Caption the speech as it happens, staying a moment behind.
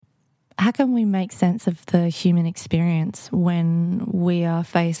how can we make sense of the human experience when we are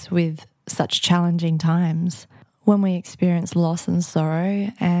faced with such challenging times? When we experience loss and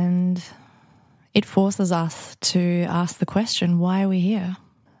sorrow, and it forces us to ask the question, why are we here?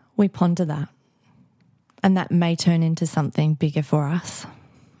 We ponder that. And that may turn into something bigger for us.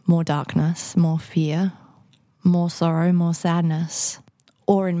 More darkness, more fear, more sorrow, more sadness.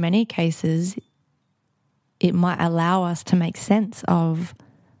 Or in many cases, it might allow us to make sense of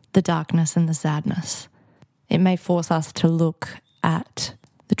the darkness and the sadness. It may force us to look at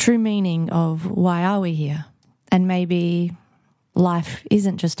the true meaning of why are we here? And maybe life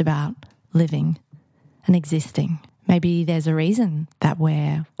isn't just about living and existing. Maybe there's a reason that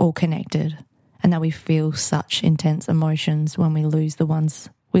we're all connected and that we feel such intense emotions when we lose the ones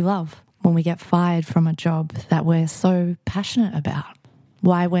we love, when we get fired from a job that we're so passionate about.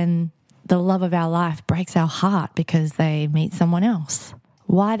 Why when the love of our life breaks our heart because they meet someone else?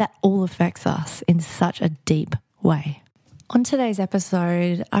 Why that all affects us in such a deep way. On today's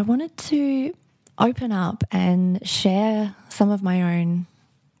episode, I wanted to open up and share some of my own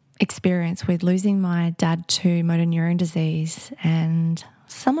experience with losing my dad to motor neurone disease and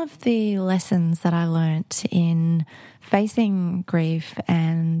some of the lessons that I learnt in facing grief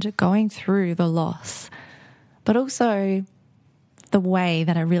and going through the loss, but also the way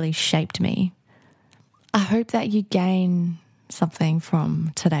that it really shaped me. I hope that you gain something from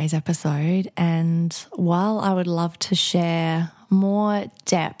today's episode, and while I would love to share more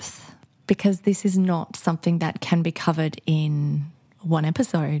depth, because this is not something that can be covered in one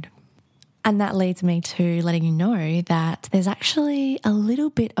episode. And that leads me to letting you know that there's actually a little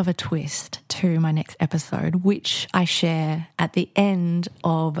bit of a twist to my next episode, which I share at the end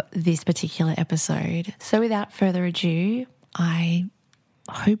of this particular episode. So without further ado, I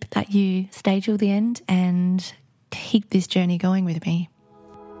hope that you stay till the end and keep this journey going with me.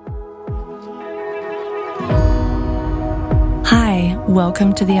 Hi,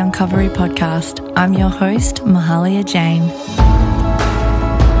 welcome to the Uncovery podcast. I'm your host, Mahalia Jane.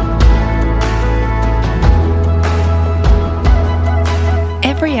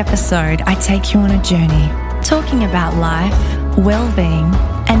 Every episode, I take you on a journey, talking about life, well-being,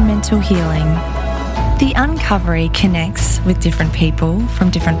 and mental healing. The Uncovery connects with different people from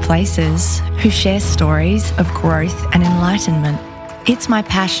different places who share stories of growth and enlightenment. It's my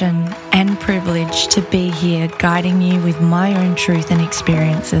passion and privilege to be here guiding you with my own truth and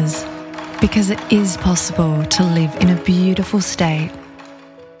experiences, because it is possible to live in a beautiful state.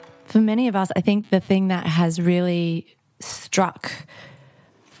 For many of us, I think the thing that has really struck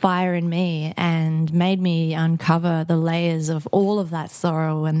fire in me and made me uncover the layers of all of that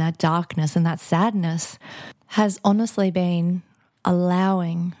sorrow and that darkness and that sadness has honestly been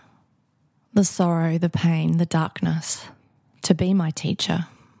allowing the sorrow, the pain, the darkness to be my teacher.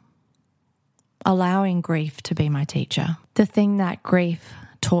 Allowing grief to be my teacher. The thing that grief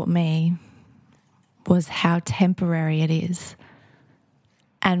taught me was how temporary it is.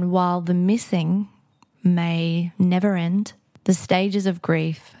 And while the missing may never end, the stages of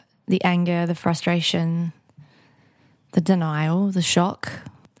grief, the anger, the frustration, the denial, the shock,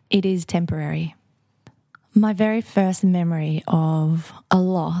 it is temporary. My very first memory of a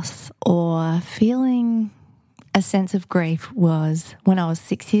loss or feeling a sense of grief was when I was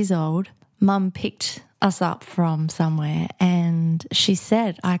 6 years old. Mum picked us up from somewhere and she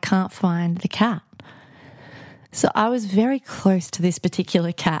said, "I can't find the cat." So I was very close to this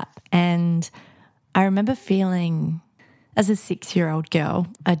particular cat, and I remember feeling, as a 6-year-old girl,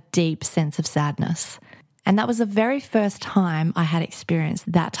 a deep sense of sadness. And that was the very first time I had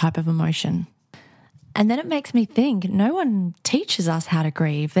experienced that type of emotion. And then it makes me think, no one teaches us how to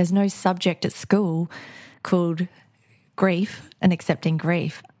grieve. There's no subject at school called grief and accepting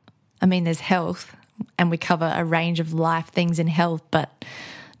grief. I mean, there's health, and we cover a range of life things in health, but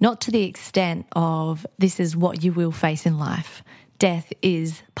not to the extent of this is what you will face in life. Death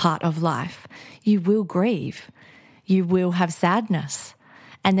is part of life. You will grieve. You will have sadness,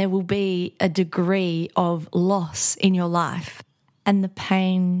 and there will be a degree of loss in your life, and the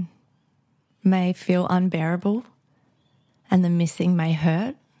pain may feel unbearable and the missing may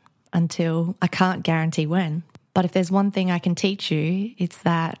hurt until I can't guarantee when. But if there's one thing I can teach you, it's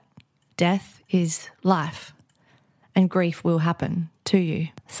that death is life and grief will happen to you.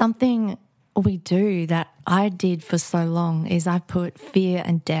 Something we do that I did for so long is I put fear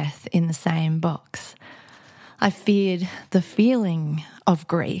and death in the same box. I feared the feeling of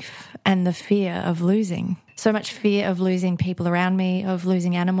grief and the fear of losing. So much fear of losing people around me, of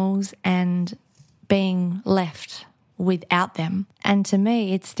losing animals, and being left without them. And to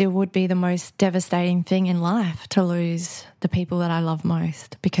me, it still would be the most devastating thing in life to lose the people that I love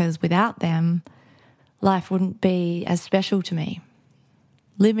most, because without them, life wouldn't be as special to me.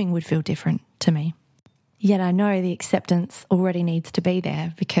 Living would feel different to me. Yet I know the acceptance already needs to be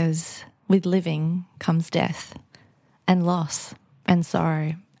there, because with living comes death and loss and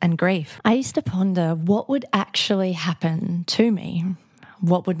sorrow and grief. I used to ponder what would actually happen to me.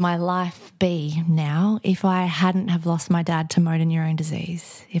 What would my life be now if I hadn't have lost my dad to motor neurone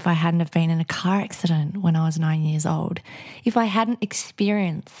disease? If I hadn't have been in a car accident when I was 9 years old? If I hadn't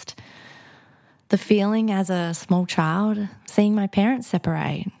experienced the feeling as a small child, seeing my parents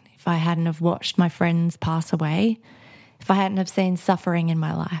separate? If I hadn't have watched my friends pass away? If I hadn't have seen suffering in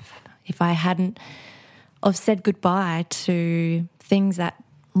my life? If I hadn't have said goodbye to things that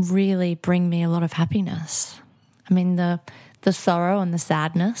really bring me a lot of happiness? I mean, the sorrow and the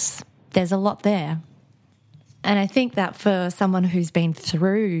sadness, there's a lot there. And I think that for someone who's been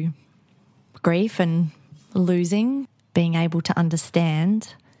through grief and losing, being able to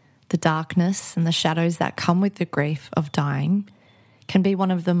understand the darkness and the shadows that come with the grief of dying can be one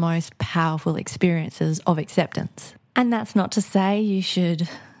of the most powerful experiences of acceptance. And that's not to say you should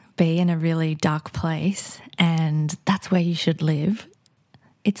be in a really dark place and that's where you should live.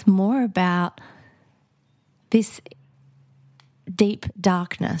 It's more about this deep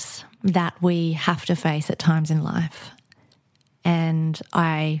darkness that we have to face at times in life. And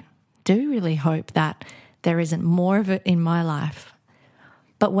I do really hope that there isn't more of it in my life.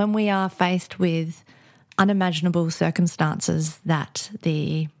 But when we are faced with unimaginable circumstances that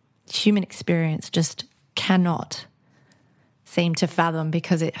the human experience just cannot seem to fathom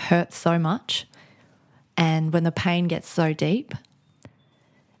because it hurts so much, and when the pain gets so deep,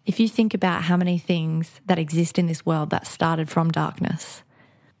 if you think about how many things that exist in this world that started from darkness,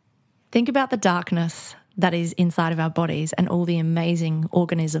 think about the darkness that is inside of our bodies and all the amazing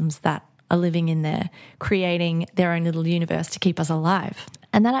organisms that are living in there, creating their own little universe to keep us alive.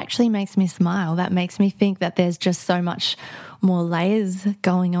 And that actually makes me smile. That makes me think that there's just so much more layers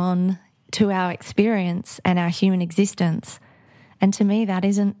going on to our experience and our human existence. And to me, that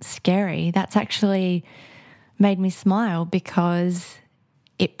isn't scary. That's actually made me smile, because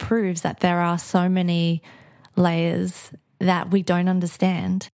it proves that there are so many layers that we don't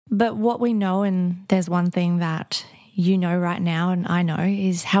understand. But what we know, and there's one thing that you know right now and I know,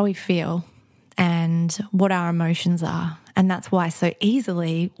 is how we feel and what our emotions are. And that's why so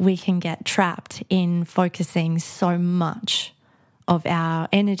easily we can get trapped in focusing so much of our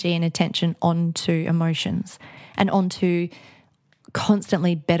energy and attention onto emotions and onto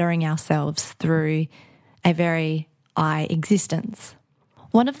constantly bettering ourselves through a very I existence.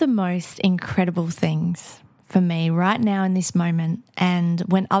 One of the most incredible things for me right now in this moment, and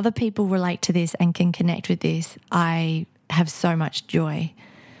when other people relate to this and can connect with this, I have so much joy.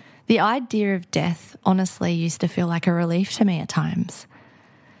 The idea of death honestly used to feel like a relief to me at times.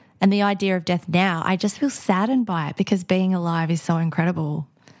 And the idea of death now, I just feel saddened by it, because being alive is so incredible.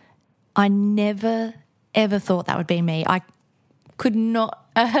 I never, ever thought that would be me. I could not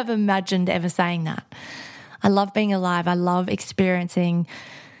have imagined ever saying that. I love being alive. I love experiencing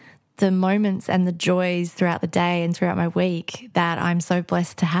the moments and the joys throughout the day and throughout my week that I'm so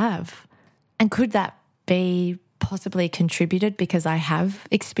blessed to have. And could that be possibly contributed because I have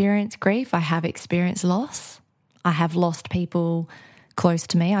experienced grief? I have experienced loss. I have lost people close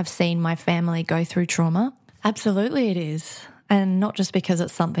to me. I've seen my family go through trauma. Absolutely it is. And not just because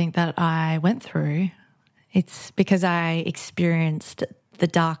it's something that I went through. It's because I experienced the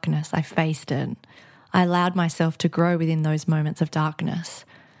darkness. I faced it. I allowed myself to grow within those moments of darkness.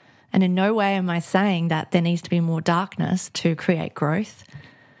 And in no way am I saying that there needs to be more darkness to create growth.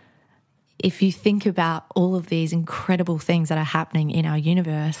 If you think about all of these incredible things that are happening in our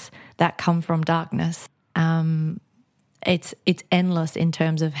universe that come from darkness, it's endless in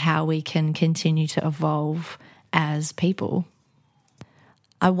terms of how we can continue to evolve as people.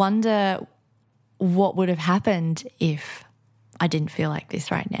 I wonder what would have happened if I didn't feel like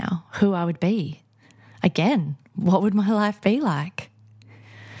this right now, who I would be. Again, what would my life be like?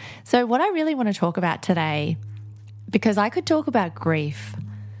 So what I really want to talk about today, because I could talk about grief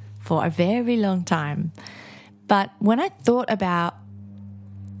for a very long time, but when I thought about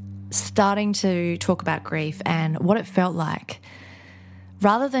starting to talk about grief and what it felt like,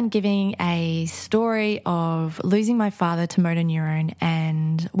 rather than giving a story of losing my father to motor neurone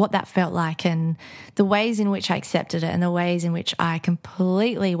and what that felt like and the ways in which I accepted it and the ways in which I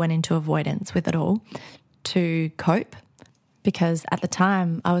completely went into avoidance with it all to cope, because at the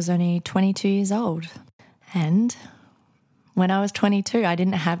time I was only 22 years old. And When I was 22, I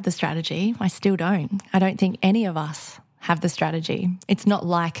didn't have the strategy. I still don't. I don't think any of us have the strategy. It's not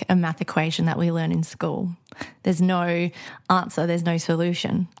like a math equation that we learn in school. There's no answer, there's no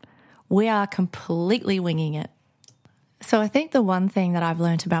solution. We are completely winging it. So I think the one thing that I've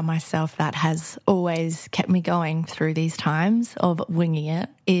learned about myself that has always kept me going through these times of winging it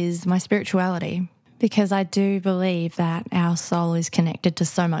is my spirituality. Because I do believe that our soul is connected to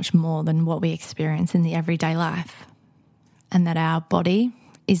so much more than what we experience in the everyday life. And that our body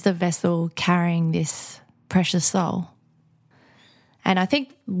is the vessel carrying this precious soul. And I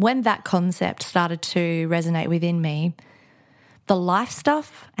think when that concept started to resonate within me, the life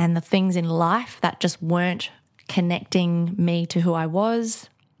stuff and the things in life that just weren't connecting me to who I was,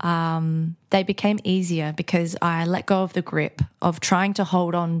 they became easier because I let go of the grip of trying to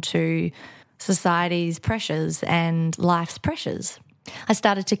hold on to society's pressures and life's pressures. I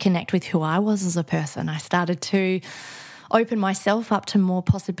started to connect with who I was as a person. I started to open myself up to more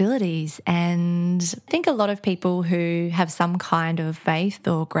possibilities. And I think a lot of people who have some kind of faith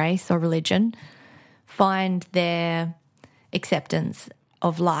or grace or religion find their acceptance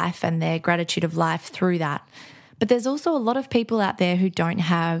of life and their gratitude of life through that. But there's also a lot of people out there who don't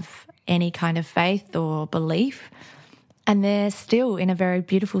have any kind of faith or belief, and they're still in a very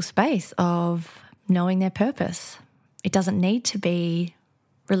beautiful space of knowing their purpose. It doesn't need to be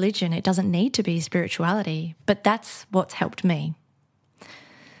religion, it doesn't need to be spirituality, but that's what's helped me.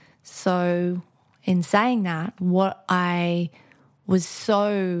 So in saying that, what I was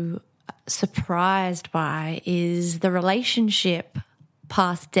so surprised by is the relationship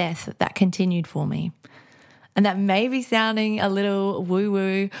past death that continued for me. And that may be sounding a little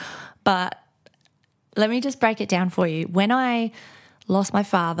woo-woo, but let me just break it down for you. When I lost my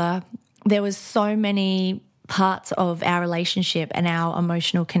father, there was so many parts of our relationship and our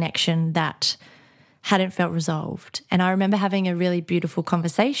emotional connection that hadn't felt resolved. And I remember having a really beautiful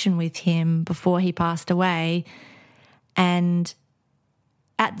conversation with him before he passed away. And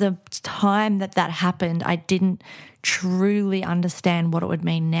at the time that happened, I didn't truly understand what it would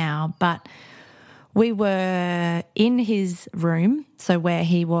mean now. But we were in his room, so where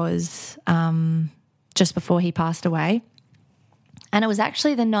he was just before he passed away. And it was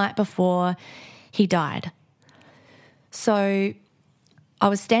actually the night before he died. So I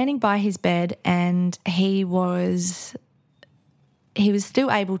was standing by his bed and he was still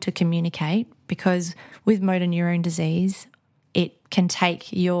able to communicate, because with motor neurone disease, it can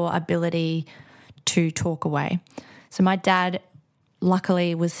take your ability to talk away. So my dad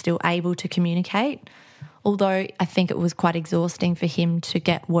luckily was still able to communicate, although I think it was quite exhausting for him to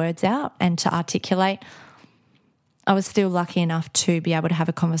get words out and to articulate. I was still lucky enough to be able to have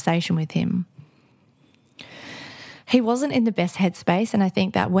a conversation with him. He wasn't in the best headspace, and I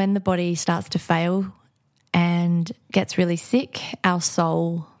think that when the body starts to fail and gets really sick, our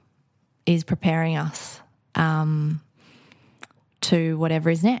soul is preparing us to whatever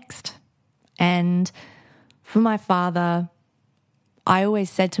is next. And for my father, I always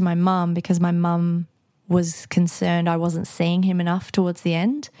said to my mum, because my mum was concerned I wasn't seeing him enough towards the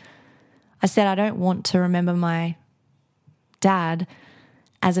end, I said, I don't want to remember my dad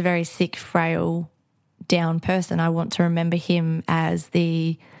as a very sick, frail, down person. I want to remember him as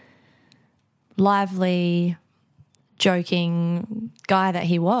the lively, joking guy that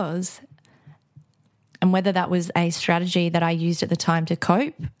he was. And whether that was a strategy that I used at the time to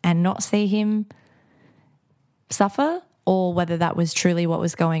cope and not see him suffer, or whether that was truly what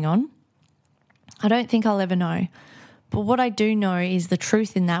was going on, I don't think I'll ever know. But what I do know is the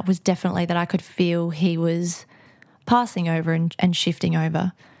truth in that was definitely that I could feel he was passing over and shifting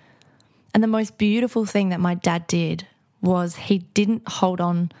over. And the most beautiful thing that my dad did was he didn't hold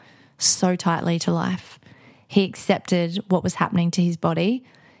on so tightly to life. He accepted what was happening to his body.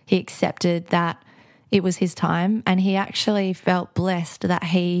 He accepted that it was his time, and he actually felt blessed that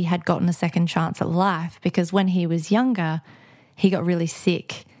he had gotten a second chance at life, because when he was younger, he got really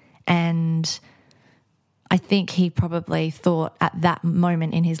sick, and I think he probably thought at that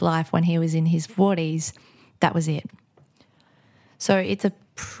moment in his life when he was in his 40s, that was it. So it's a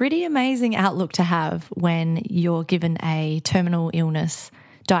pretty amazing outlook to have when you're given a terminal illness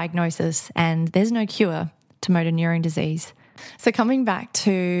diagnosis and there's no cure to motor neurone disease. So coming back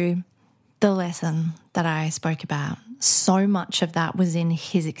to the lesson that I spoke about, so much of that was in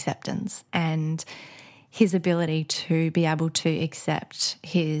his acceptance and his ability to be able to accept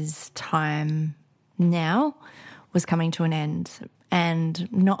his time now was coming to an end,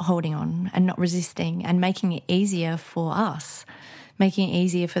 and not holding on and not resisting, and making it easier for us, making it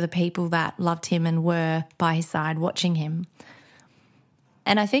easier for the people that loved him and were by his side watching him.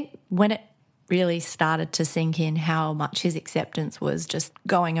 And I think when it really started to sink in how much his acceptance was just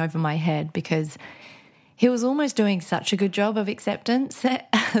going over my head, because he was almost doing such a good job of acceptance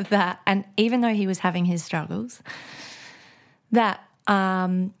that, and even though he was having his struggles, that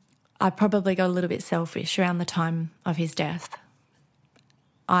I probably got a little bit selfish around the time of his death.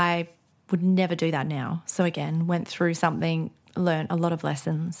 I would never do that now. So again, went through something, learned a lot of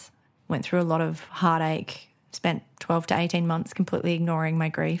lessons, went through a lot of heartache, spent 12 to 18 months completely ignoring my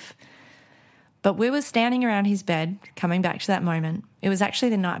grief. But we were standing around his bed, coming back to that moment. It was actually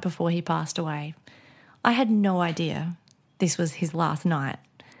the night before he passed away. I had no idea this was his last night.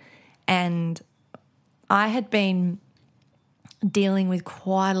 And I had been dealing with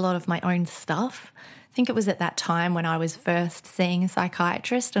quite a lot of my own stuff. I think it was at that time when I was first seeing a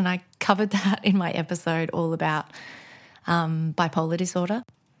psychiatrist, and I covered that in my episode all about bipolar disorder.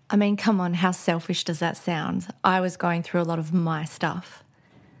 I mean, come on, how selfish does that sound? I was going through a lot of my stuff.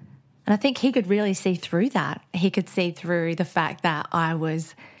 And I think he could really see through that. He could see through the fact that I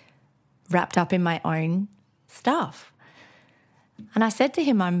was wrapped up in my own stuff. And I said to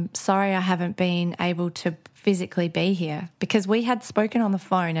him, I'm sorry I haven't been able to physically be here, because we had spoken on the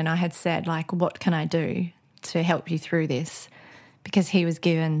phone and I had said, like, what can I do to help you through this? Because he was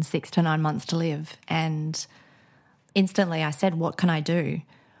given 6 to 9 months to live. And instantly I said, what can I do?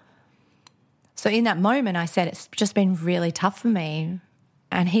 So in that moment I said, it's just been really tough for me.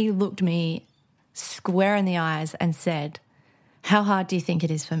 And he looked me square in the eyes and said, how hard do you think it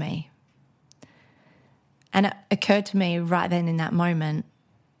is for me? And it occurred to me right then in that moment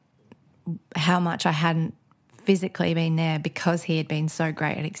how much I hadn't physically been there because he had been so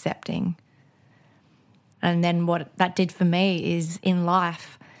great at accepting. And then what that did for me is, in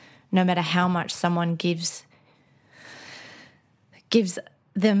life, no matter how much someone gives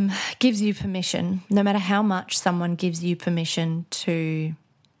you permission, no matter how much someone gives you permission to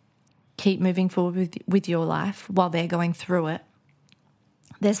keep moving forward with your life while they're going through it,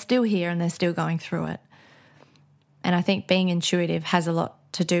 they're still here and they're still going through it. And I think being intuitive has a lot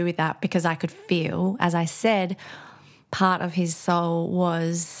to do with that, because I could feel, as I said, part of his soul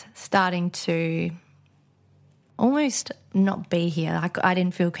was starting to almost not be here. I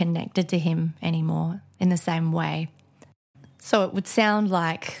didn't feel connected to him anymore in the same way. So it would sound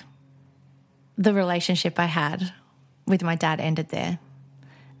like the relationship I had with my dad ended there.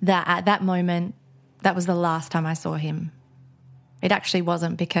 That at that moment, that was the last time I saw him. It actually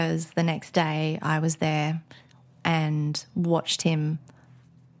wasn't, because the next day I was there and watched him.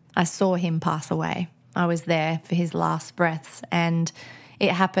 I saw him pass away. I was there for his last breaths, and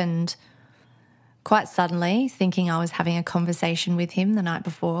it happened quite suddenly, thinking I was having a conversation with him the night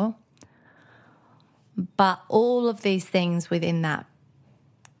before. But all of these things within that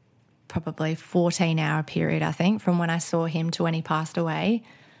probably 14-hour period, I think, from when I saw him to when he passed away,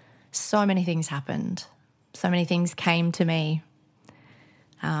 so many things happened. So many things came to me,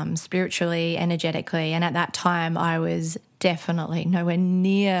 spiritually, energetically. And at that time, I was definitely nowhere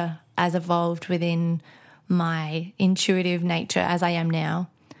near as evolved within my intuitive nature as I am now.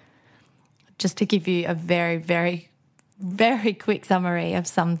 Just to give you a very, very, very quick summary of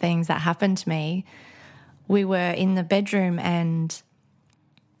some things that happened to me, we were in the bedroom and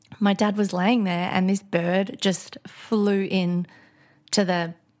my dad was laying there, and this bird just flew in to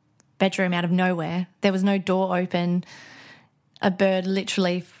the bedroom out of nowhere. There was no door open. A bird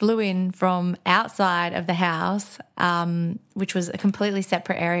literally flew in from outside of the house, which was a completely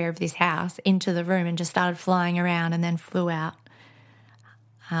separate area of this house, into the room and just started flying around and then flew out.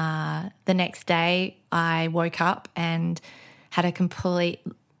 The next day I woke up and had a complete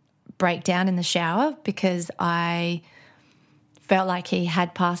breakdown in the shower because I felt like he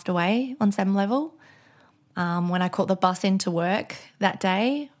had passed away on some level. When I caught the bus into work that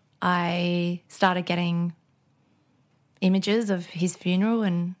day, I started getting images of his funeral,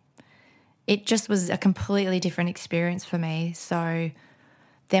 and it just was a completely different experience for me. So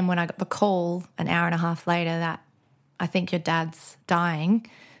then when I got the call an hour and a half later that I think your dad's dying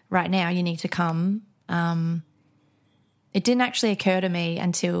right now, you need to come, it didn't actually occur to me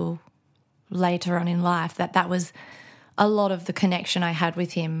until later on in life that that was a lot of the connection I had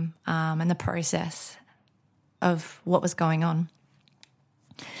with him, and the process of what was going on.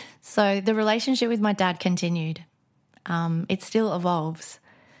 So the relationship with my dad continued. It still evolves.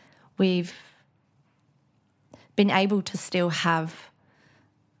 We've been able to still have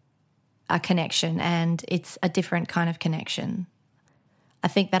a connection, and it's a different kind of connection. I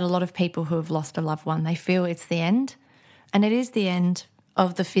think that a lot of people who have lost a loved one, they feel it's the end, and it is the end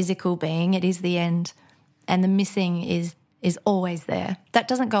of the physical being. It is the end, and the missing is always there. That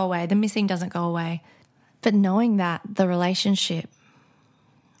doesn't go away. The missing doesn't go away. But knowing that the relationship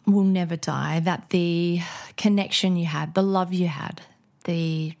will never die, that the connection you had, the love you had,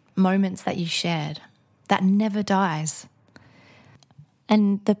 the moments that you shared, that never dies.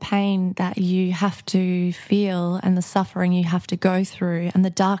 And the pain that you have to feel and the suffering you have to go through and the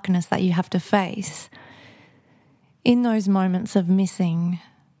darkness that you have to face in those moments of missing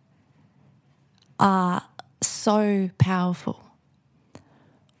are so powerful.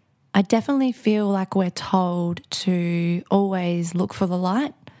 I definitely feel like we're told to always look for the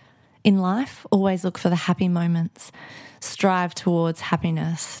light in life, always look for the happy moments, strive towards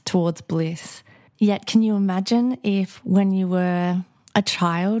happiness, towards bliss. Yet can you imagine if when you were a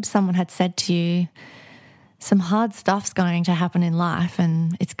child, someone had said to you, some hard stuff's going to happen in life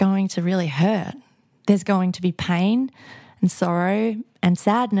and it's going to really hurt. There's going to be pain and sorrow and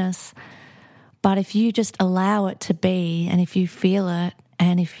sadness. But if you just allow it to be, and if you feel it,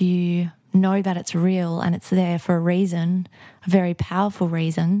 and if you know that it's real and it's there for a reason, a very powerful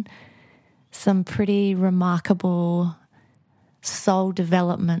reason, some pretty remarkable soul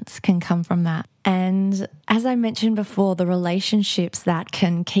developments can come from that. And as I mentioned before, the relationships that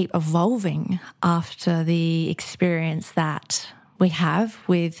can keep evolving after the experience that we have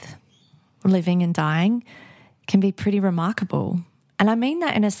with living and dying can be pretty remarkable. And I mean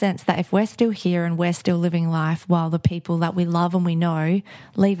that in a sense that if we're still here and we're still living life while the people that we love and we know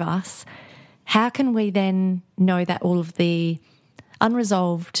leave us, how can we then know that all of the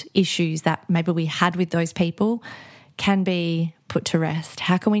unresolved issues that maybe we had with those people can be put to rest?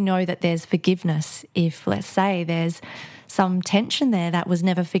 How can we know that there's forgiveness if, let's say, there's some tension there that was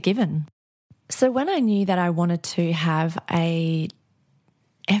never forgiven? So when I knew that I wanted to have a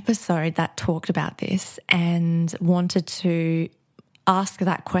episode that talked about this and wanted to ask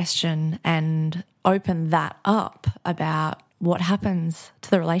that question and open that up about what happens to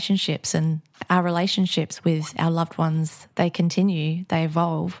the relationships and our relationships with our loved ones, they continue, they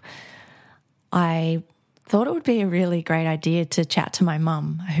evolve. I thought it would be a really great idea to chat to my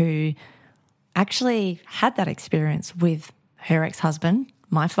mum, who actually had that experience with her ex-husband,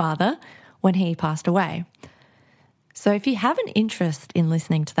 my father, when he passed away. So if you have an interest in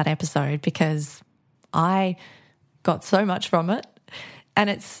listening to that episode, because I got so much from it, and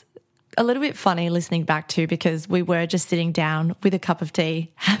it's a little bit funny listening back to, because we were just sitting down with a cup of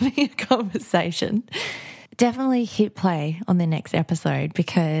tea having a conversation. Definitely hit play on the next episode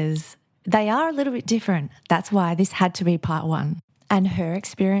because they are a little bit different. That's why this had to be part one. And her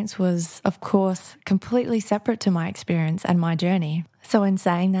experience was, of course, completely separate to my experience and my journey. So in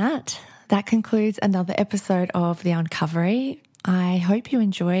saying that, that concludes another episode of The Uncovery. I hope you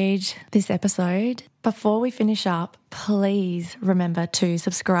enjoyed this episode. Before we finish up, please remember to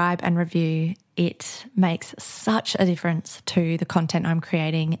subscribe and review. It makes such a difference to the content I'm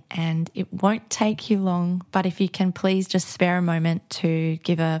creating, and it won't take you long, but if you can please just spare a moment to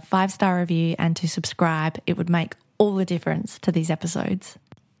give a 5-star review and to subscribe, it would make all the difference to these episodes.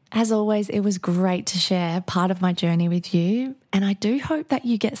 As always, it was great to share part of my journey with you, and I do hope that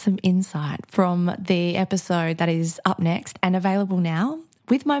you get some insight from the episode that is up next and available now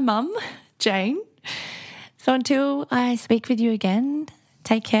with my mum, Jane. So until I speak with you again,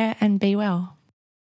 take care and be well.